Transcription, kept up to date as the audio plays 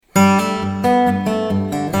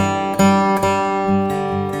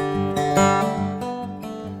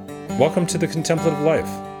Welcome to the Contemplative Life.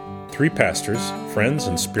 Three pastors, friends,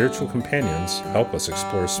 and spiritual companions help us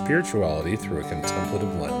explore spirituality through a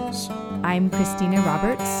contemplative lens. I'm Christina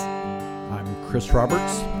Roberts. I'm Chris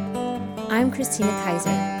Roberts. I'm Christina Kaiser.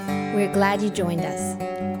 We're glad you joined us.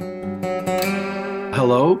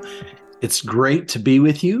 Hello, it's great to be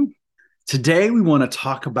with you. Today we want to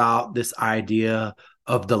talk about this idea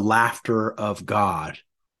of the laughter of God.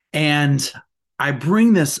 And I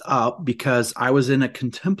bring this up because I was in a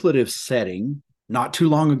contemplative setting not too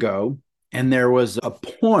long ago, and there was a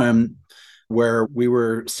poem where we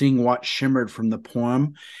were seeing what shimmered from the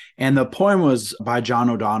poem. And the poem was by John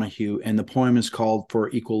O'Donohue, and the poem is called For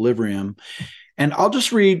Equilibrium. And I'll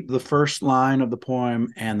just read the first line of the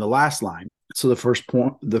poem and the last line. So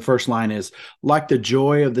the first line is, like the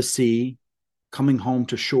joy of the sea coming home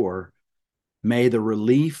to shore, may the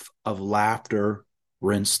relief of laughter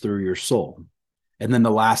rinse through your soul. And then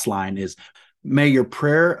the last line is, may your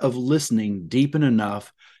prayer of listening deepen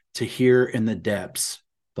enough to hear in the depths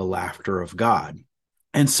the laughter of God.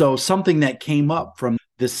 And so something that came up from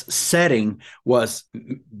this setting was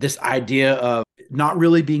this idea of not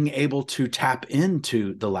really being able to tap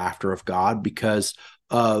into the laughter of God because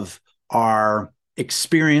of our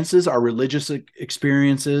experiences, our religious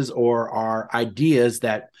experiences, or our ideas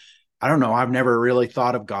that, I don't know, I've never really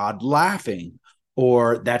thought of God laughing,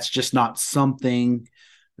 or that's just not something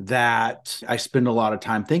that I spend a lot of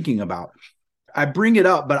time thinking about. I bring it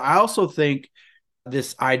up, but I also think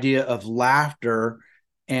this idea of laughter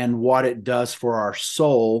and what it does for our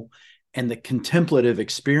soul and the contemplative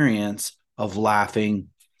experience of laughing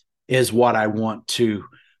is what I want to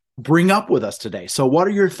bring up with us today. So what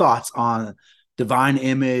are your thoughts on divine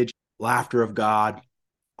image, laughter of God,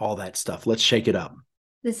 all that stuff? Let's shake it up.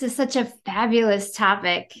 This is such a fabulous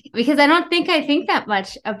topic because I don't think I think that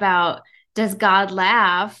much about, does God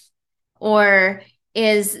laugh, or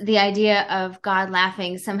is the idea of God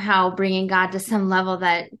laughing somehow bringing God to some level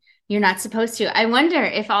that you're not supposed to? I wonder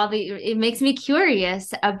if it makes me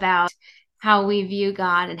curious about how we view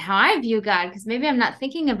God and how I view God, because maybe I'm not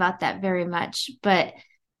thinking about that very much. But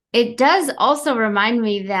it does also remind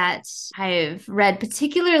me that I've read,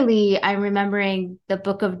 particularly, I'm remembering the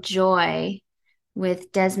Book of Joy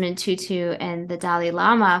with Desmond Tutu and the Dalai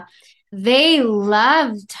Lama. They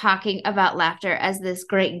love talking about laughter as this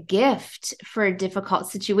great gift for difficult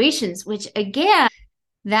situations, which again,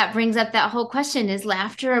 that brings up that whole question, is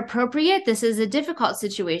laughter appropriate? This is a difficult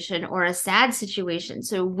situation or a sad situation.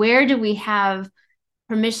 So where do we have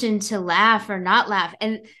permission to laugh or not laugh?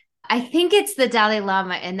 And I think it's the Dalai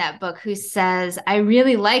Lama in that book who says, I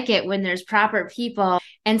really like it when there's proper people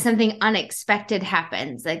and something unexpected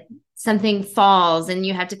happens, like something falls and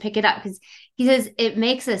you have to pick it up, because he says it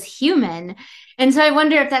makes us human. And so I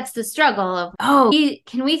wonder if that's the struggle of,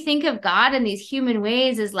 can we think of God in these human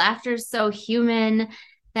ways? Is laughter so human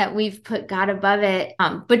that we've put God above it?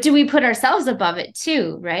 But do we put ourselves above it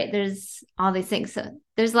too, right? There's all these things. So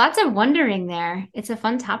there's lots of wondering there. It's a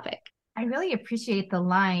fun topic. I really appreciate the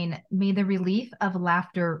line, may the relief of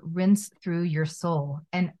laughter rinse through your soul.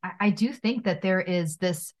 And I do think that there is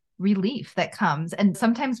this relief that comes. And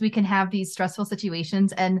sometimes we can have these stressful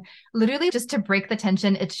situations, and literally just to break the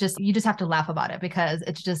tension, you just have to laugh about it because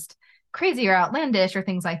it's just crazy or outlandish or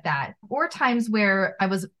things like that. Or times where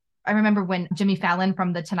I remember when Jimmy Fallon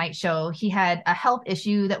from The Tonight Show, he had a health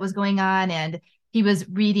issue that was going on, and he was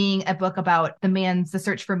reading a book about the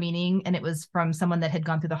search for meaning, and it was from someone that had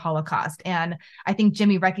gone through the Holocaust. And I think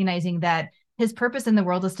Jimmy recognizing that his purpose in the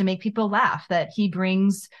world is to make people laugh, that he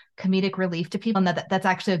brings comedic relief to people, and that's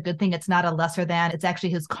actually a good thing. It's not a lesser than, it's actually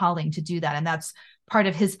his calling to do that. And that's part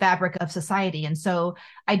of his fabric of society. And so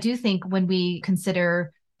I do think when we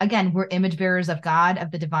consider, again, we're image bearers of God,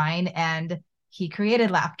 of the divine, and he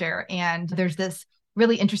created laughter. And there's this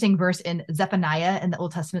really interesting verse in Zephaniah in the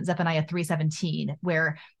Old Testament, Zephaniah 3:17,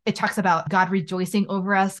 where it talks about God rejoicing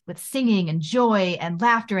over us with singing and joy and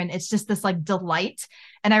laughter. And it's just this like delight.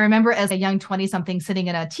 And I remember as a young 20-something sitting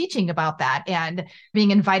in a teaching about that and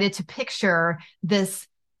being invited to picture this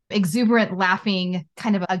exuberant laughing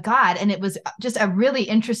kind of a God. And it was just a really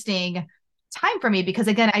interesting time for me because,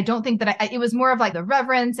 again, I don't think that it was more of like the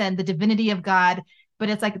reverence and the divinity of God, but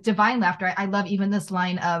it's like divine laughter. I love even this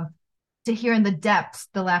line of, to hear in the depths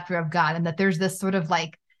the laughter of God, and that there's this sort of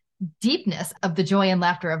like deepness of the joy and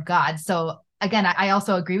laughter of God. So again, I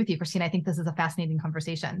also agree with you, Christine. I think this is a fascinating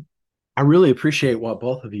conversation. I really appreciate what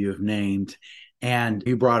both of you have named. And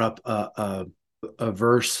you brought up a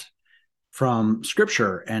verse from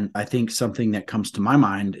Scripture. And I think something that comes to my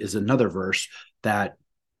mind is another verse that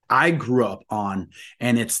I grew up on.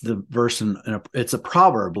 And it's the verse, it's a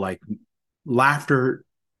proverb, like laughter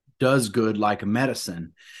does good like a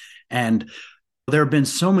medicine. And there have been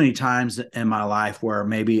so many times in my life where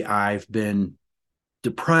maybe I've been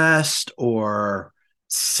depressed or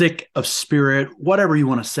sick of spirit, whatever you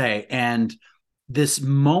want to say. And this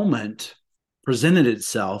moment presented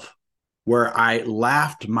itself where I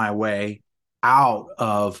laughed my way out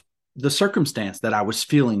of the circumstance that I was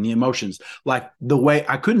feeling, the emotions, like the way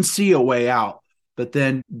I couldn't see a way out. But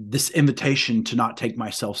then this invitation to not take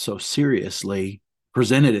myself so seriously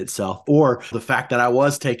presented itself, or the fact that I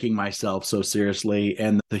was taking myself so seriously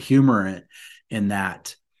and the humor in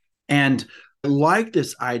that. And I like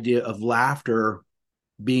this idea of laughter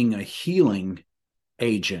being a healing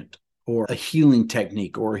agent or a healing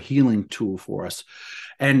technique or a healing tool for us.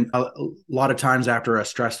 And a lot of times after a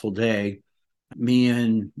stressful day, me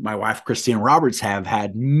and my wife, Christine Roberts, have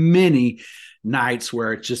had many nights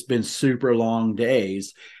where it's just been super long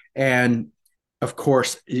days. And of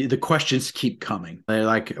course, the questions keep coming. They're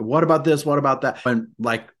like, what about this? What about that? And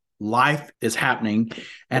like life is happening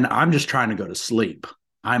and I'm just trying to go to sleep.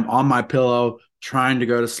 I'm on my pillow trying to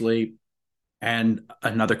go to sleep. And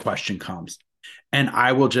another question comes. And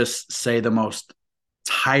I will just say the most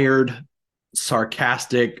tired,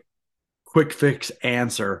 sarcastic, quick fix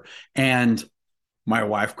answer. And my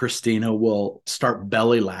wife, Christina, will start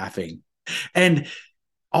belly laughing. And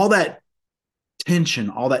all that tension,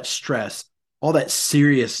 all that stress, all that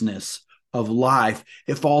seriousness of life,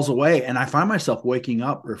 it falls away. And I find myself waking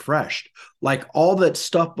up refreshed. Like all that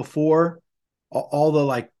stuff before, all the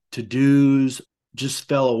like to-dos just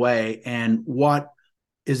fell away. And what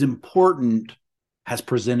is important has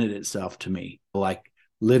presented itself to me, like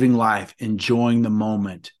living life, enjoying the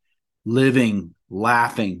moment, living,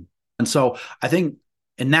 laughing. And so I think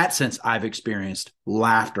in that sense, I've experienced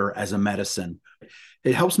laughter as a medicine.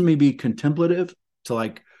 It helps me be contemplative, to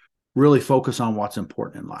like really focus on what's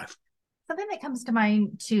important in life. Something that comes to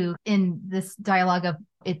mind too in this dialogue of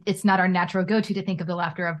it's not our natural go-to to think of the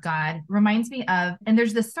laughter of God reminds me of, and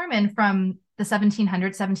there's this sermon from the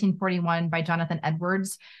 1741 by Jonathan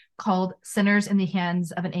Edwards called Sinners in the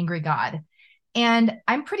Hands of an Angry God. And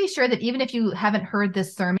I'm pretty sure that even if you haven't heard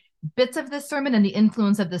this sermon, bits of this sermon and the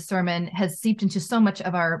influence of this sermon has seeped into so much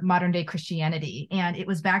of our modern day Christianity. And it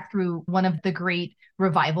was back through one of the great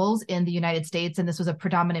revivals in the United States. And this was a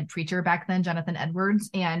predominant preacher back then, Jonathan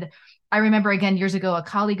Edwards. And I remember again, years ago, a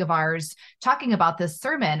colleague of ours talking about this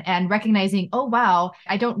sermon and recognizing, oh, wow,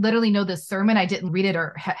 I don't literally know this sermon. I didn't read it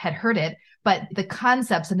or had heard it, but the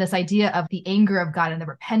concepts and this idea of the anger of God and the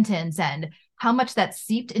repentance and how much that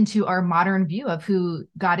seeped into our modern view of who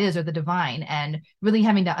God is or the divine, and really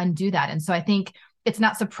having to undo that. And so I think it's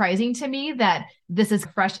not surprising to me that this is a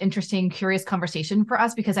fresh, interesting, curious conversation for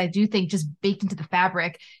us, because I do think just baked into the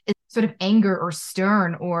fabric is sort of anger or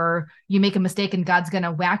stern, or you make a mistake and God's going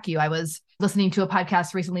to whack you. I was listening to a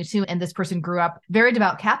podcast recently too, and this person grew up very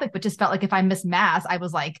devout Catholic, but just felt like if I missed mass, I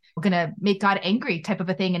was like going to make God angry type of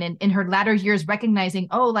a thing. And in her latter years, recognizing,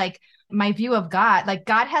 oh, like my view of God, like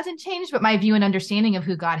God hasn't changed, but my view and understanding of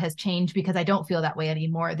who God has changed, because I don't feel that way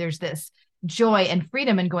anymore. There's this joy and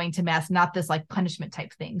freedom in going to mass, not this like punishment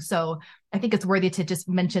type thing. So I think it's worthy to just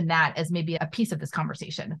mention that as maybe a piece of this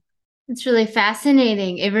conversation. It's really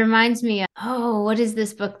fascinating. It reminds me of, what is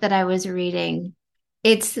this book that I was reading?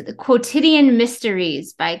 It's Quotidian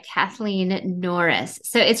Mysteries by Kathleen Norris.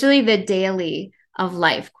 So it's really the daily of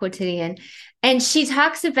life, quotidian. And she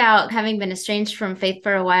talks about having been estranged from faith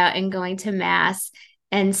for a while and going to mass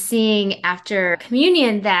and seeing after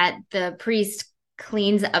communion that the priest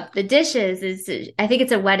cleans up the dishes. I think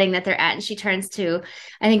it's a wedding that they're at, and she turns to,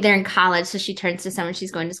 I think they're in college, so she turns to someone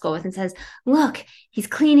she's going to school with and says, look, he's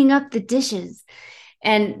cleaning up the dishes.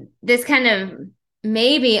 And this kind of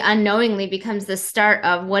maybe unknowingly becomes the start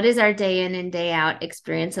of what is our day in and day out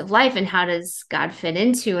experience of life, and how does God fit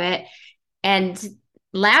into it? And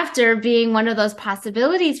laughter being one of those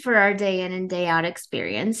possibilities for our day in and day out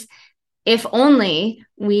experience, if only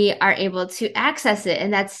we are able to access it.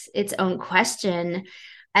 And that's its own question.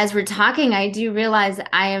 As we're talking, I do realize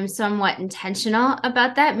I am somewhat intentional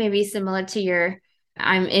about that, maybe similar to your,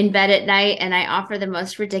 I'm in bed at night and I offer the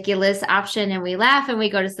most ridiculous option and we laugh and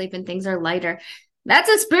we go to sleep and things are lighter. That's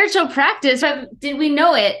a spiritual practice. But did we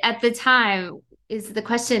know it at the time is the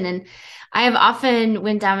question. And I have often,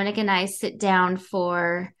 when Dominic and I sit down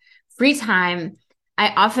for free time,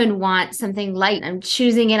 I often want something light. I'm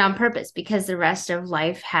choosing it on purpose because the rest of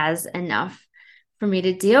life has enough for me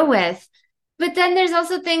to deal with. But then there's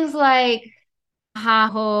also things like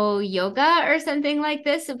Haho yoga or something like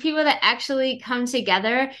this. So people that actually come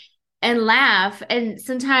together and laugh. And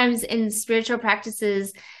sometimes in spiritual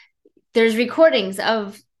practices, there's recordings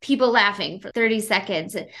of people laughing for 30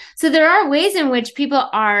 seconds. So there are ways in which people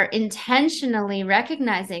are intentionally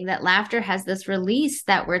recognizing that laughter has this release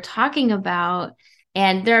that we're talking about.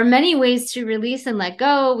 And there are many ways to release and let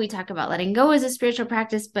go. We talk about letting go as a spiritual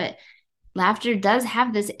practice, but laughter does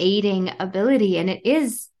have this aiding ability, and it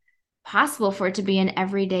is possible for it to be an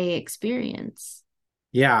everyday experience.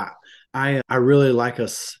 Yeah, I really like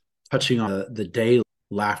us touching on the daily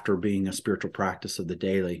laughter being a spiritual practice of the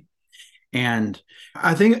daily. And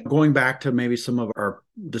I think going back to maybe some of our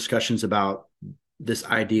discussions about this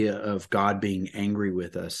idea of God being angry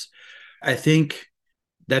with us, I think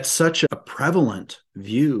that's such a prevalent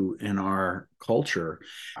view in our culture.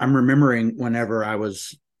 I'm remembering whenever I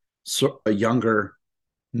was a younger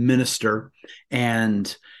minister,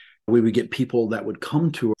 and we would get people that would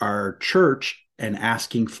come to our church and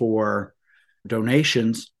asking for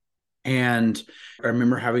donations. And I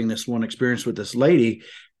remember having this one experience with this lady,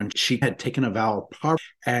 and she had taken a vow of poverty,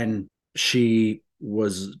 and she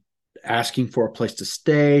was asking for a place to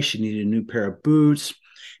stay. She needed a new pair of boots.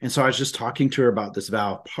 And so I was just talking to her about this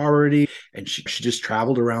vow of poverty, and she just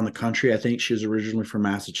traveled around the country. I think she was originally from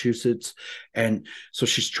Massachusetts. And so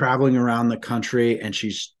she's traveling around the country, and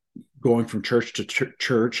she's going from church to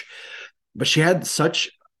church. But she had such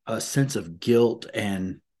a sense of guilt,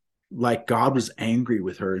 and like God was angry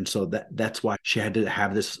with her. And so that's why she had to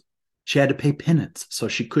have this, she had to pay penance. So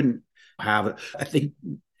she couldn't have it. I think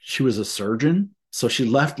she was a surgeon. So she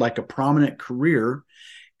left like a prominent career,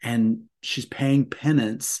 and she's paying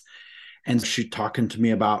penance. And she's talking to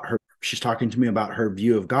me about her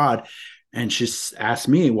view of God. And she's asked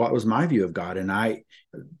me, what was my view of God? And I,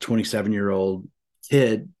 27-year-old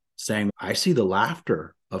kid, saying, I see the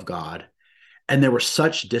laughter of God. And there was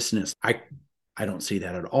such dissonance. I don't see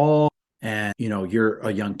that at all. And, you're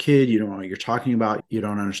a young kid. You don't know what you're talking about. You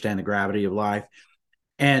don't understand the gravity of life.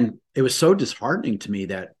 And it was so disheartening to me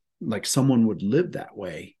that like someone would live that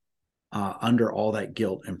way under all that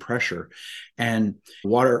guilt and pressure. And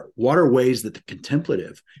what are ways that the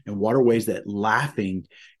contemplative and what are ways that laughing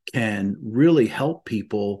can really help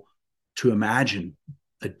people to imagine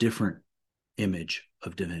a different image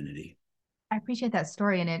of divinity. I appreciate that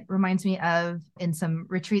story. And it reminds me of, in some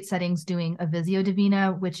retreat settings, doing a Visio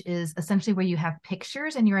Divina, which is essentially where you have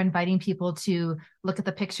pictures and you're inviting people to look at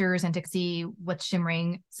the pictures and to see what's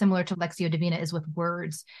shimmering, similar to Lectio Divina is with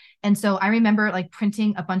words. And so I remember like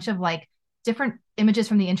printing a bunch of like different images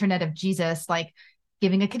from the internet of Jesus, like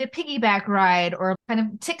giving a kid a piggyback ride or kind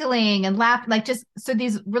of tickling and laugh, like just so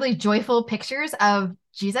these really joyful pictures of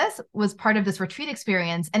Jesus was part of this retreat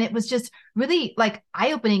experience. And it was just really like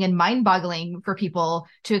eye-opening and mind-boggling for people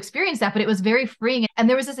to experience that, but it was very freeing. And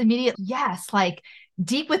there was this immediate, yes, like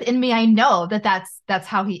deep within me, I know that that's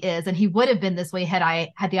how he is. And he would have been this way had I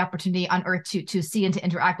had the opportunity on earth to see and to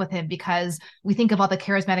interact with him, because we think of all the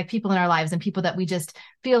charismatic people in our lives and people that we just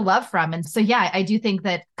feel love from. And so, yeah, I do think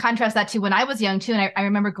that contrast that to when I was young too. And I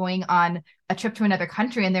remember going on a trip to another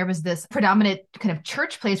country, and there was this predominant kind of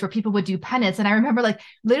church place where people would do penance. And I remember like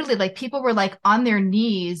literally like people were like on their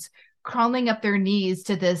knees, crawling up their knees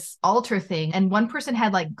to this altar thing. And one person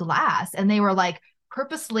had like glass, and they were like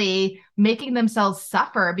purposely making themselves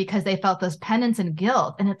suffer because they felt this penance and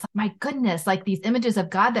guilt. And it's like, my goodness, like these images of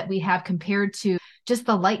God that we have compared to just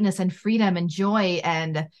the lightness and freedom and joy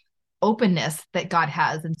and openness that God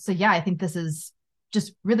has. And so, yeah, I think this is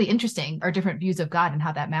just really interesting, our different views of God and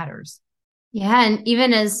how that matters. Yeah. And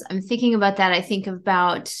even as I'm thinking about that, I think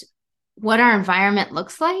about what our environment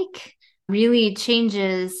looks like really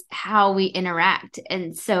changes how we interact.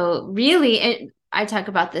 And so really, I talk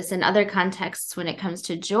about this in other contexts when it comes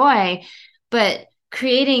to joy, but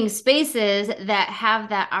creating spaces that have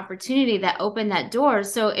that opportunity, that open that door.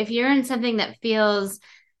 So if you're in something that feels,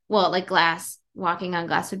 well, like glass, walking on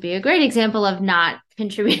glass would be a great example of not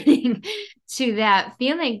contributing to that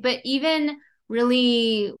feeling. But even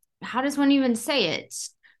really, how does one even say it?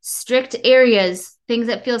 Strict areas, things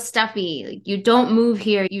that feel stuffy, like you don't move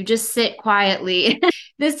here, you just sit quietly.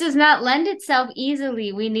 This does not lend itself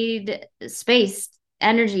easily. We need space,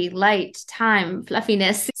 energy, light, time,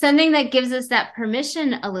 fluffiness, something that gives us that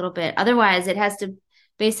permission a little bit. Otherwise, it has to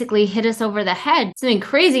basically hit us over the head. Something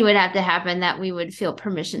crazy would have to happen that we would feel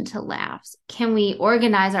permission to laugh. Can we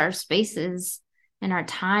organize our spaces and our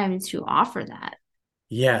time to offer that?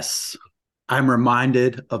 Yes. I'm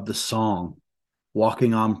reminded of the song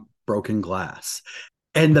Walking on Broken Glass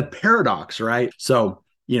and the paradox, right? So,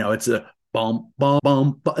 it's a bum, bum,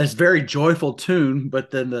 bum, bum. It's a very joyful tune,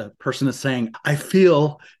 but then the person is saying, I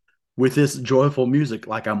feel with this joyful music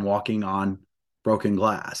like I'm walking on broken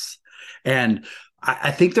glass. And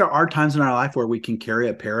I think there are times in our life where we can carry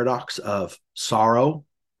a paradox of sorrow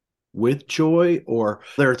with joy, or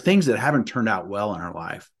there are things that haven't turned out well in our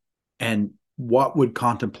life. And what would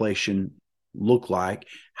contemplation look like?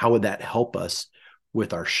 How would that help us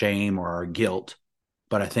with our shame or our guilt?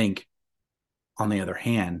 But I think, on the other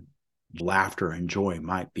hand, laughter and joy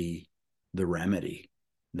might be the remedy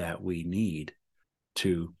that we need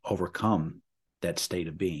to overcome that state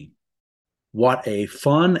of being. What a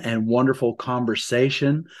fun and wonderful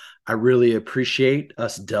conversation. I really appreciate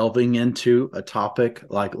us delving into a topic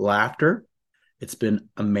like laughter. It's been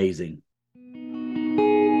amazing.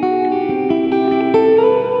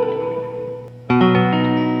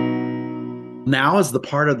 Now is the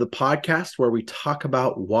part of the podcast where we talk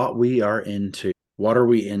about what we are into. What are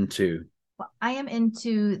we into? Well, I am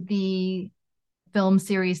into the film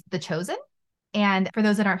series The Chosen. And for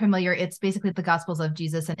those that aren't familiar, it's basically the Gospels of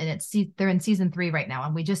Jesus, and they're in season 3 right now.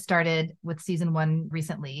 And we just started with season 1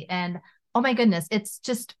 recently. And oh my goodness, it's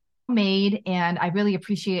just made. And I really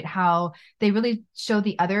appreciate how they really show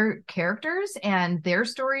the other characters and their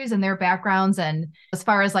stories and their backgrounds. And as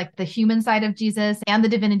far as like the human side of Jesus and the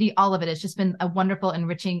divinity, all of it, it's just been a wonderful,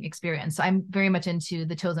 enriching experience. So I'm very much into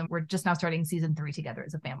The Chosen. We're just now starting season 3 together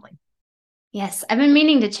as a family. Yes, I've been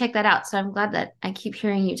meaning to check that out. So I'm glad that I keep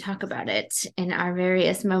hearing you talk about it in our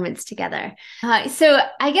various moments together. So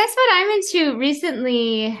I guess what I'm into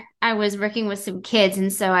recently, I was working with some kids.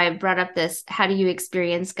 And so I brought up this, how do you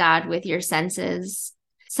experience God with your senses?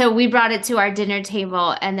 So we brought it to our dinner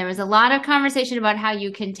table, and there was a lot of conversation about how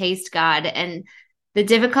you can taste God. And the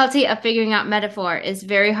difficulty of figuring out metaphor is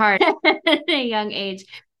very hard at a young age.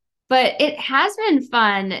 But it has been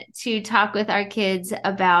fun to talk with our kids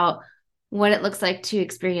about what it looks like to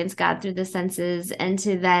experience God through the senses, and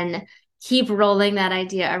to then keep rolling that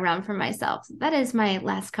idea around for myself. That is my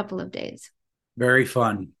last couple of days. Very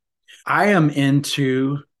fun. I am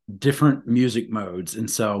into different music modes. And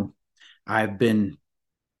so I've been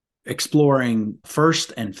exploring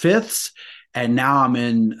first and fifths, and now I'm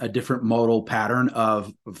in a different modal pattern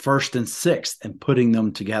of first and sixth and putting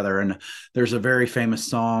them together. And there's a very famous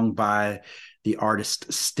song by the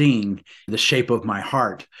artist Sting, The Shape of My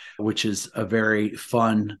Heart, which is a very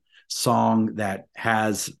fun song that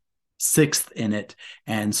has sixth in it.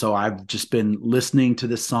 And so I've just been listening to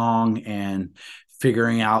this song and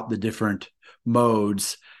figuring out the different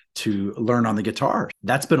modes to learn on the guitar.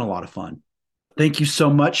 That's been a lot of fun. Thank you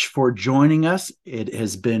so much for joining us. It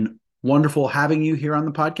has been wonderful having you here on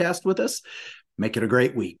the podcast with us. Make it a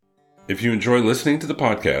great week. If you enjoy listening to the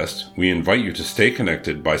podcast, we invite you to stay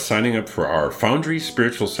connected by signing up for our Foundry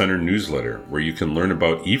Spiritual Center newsletter, where you can learn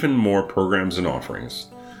about even more programs and offerings.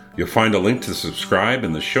 You'll find a link to subscribe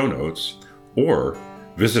in the show notes, or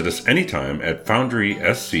visit us anytime at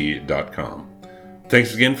foundrysc.com.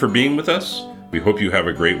 Thanks again for being with us. We hope you have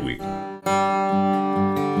a great week.